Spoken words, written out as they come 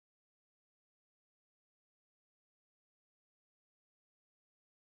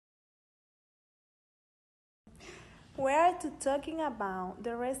We are talking about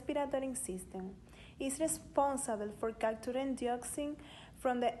the respiratory system. It's responsible for capturing dioxin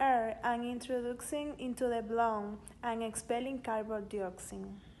from the air and introducing into the blood and expelling carbon dioxide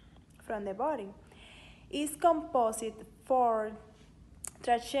from the body. It's composed for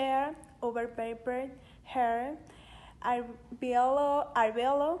trachea, overpaper, hair,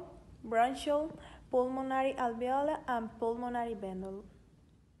 alveolo, bronchial, pulmonary alveoli, and pulmonary venule.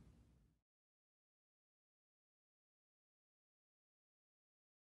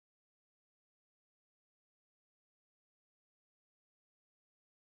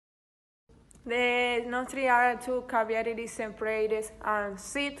 The nostri are two cavities separated and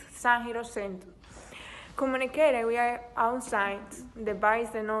sit San Communicated via outside the base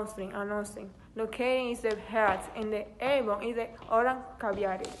the nostri and nostri. Located is the heart and the elbow is the oral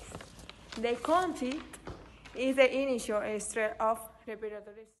cavities. The content is the initial stage of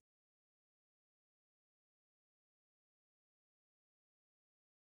respiratory.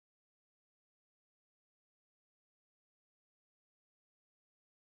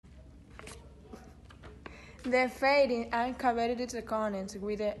 The fading and cavities connect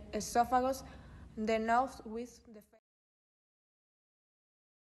with the esophagus, the nose with the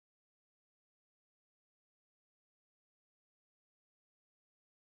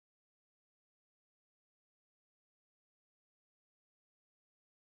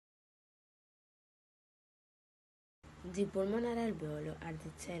The pulmonary alveoli are the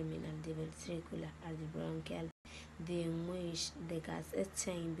terminal, the ventricular are the bronchial, in which the gas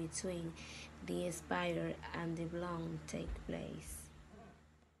exchange between the sphincter and the lung takes place.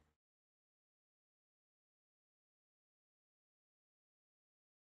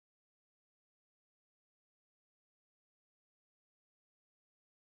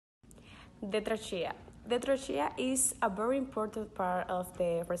 The trachea. The trachea is a very important part of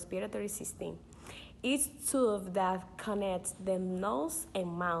the respiratory system. It's tube that connects the nose and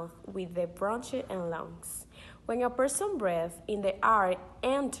mouth with the bronchi and lungs. When a person breathes in, the air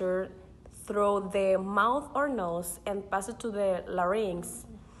enters through the mouth or nose and passes to the larynx.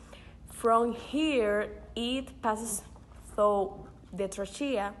 From here, it passes through the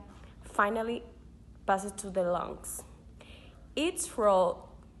trachea, finally passes to the lungs. Its role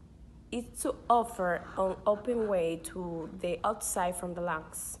is to offer an open way to the outside from the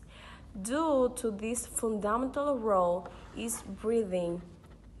lungs. Due to this fundamental role is breathing,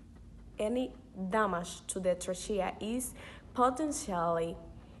 any damage to the trachea is potentially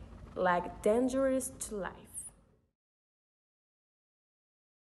dangerous to life.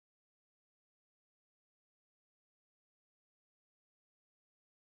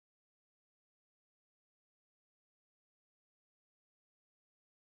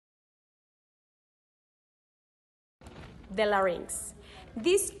 The larynx.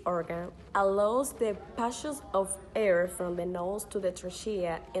 This organ allows the passage of air from the nose to the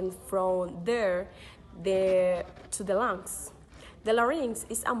trachea and from there to the lungs. The larynx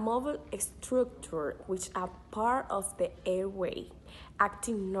is a mobile structure which is a part of the airway,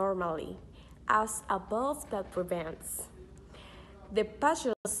 acting normally, as a valve that prevents the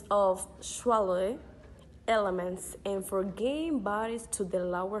passage of swallowed elements and foreign bodies to the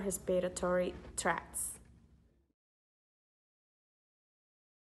lower respiratory tracts.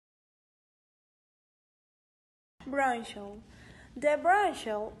 Bronchial. The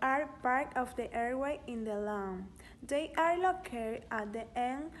bronchial are part of the airway in the lung. They are located at the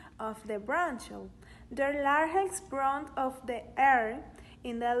end of the bronchial. The largest bronch of the air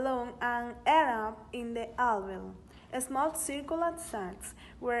in the lung and end up in the alveoli, small circular sacs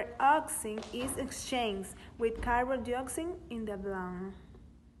where oxygen is exchanged with carbon dioxide in the blood.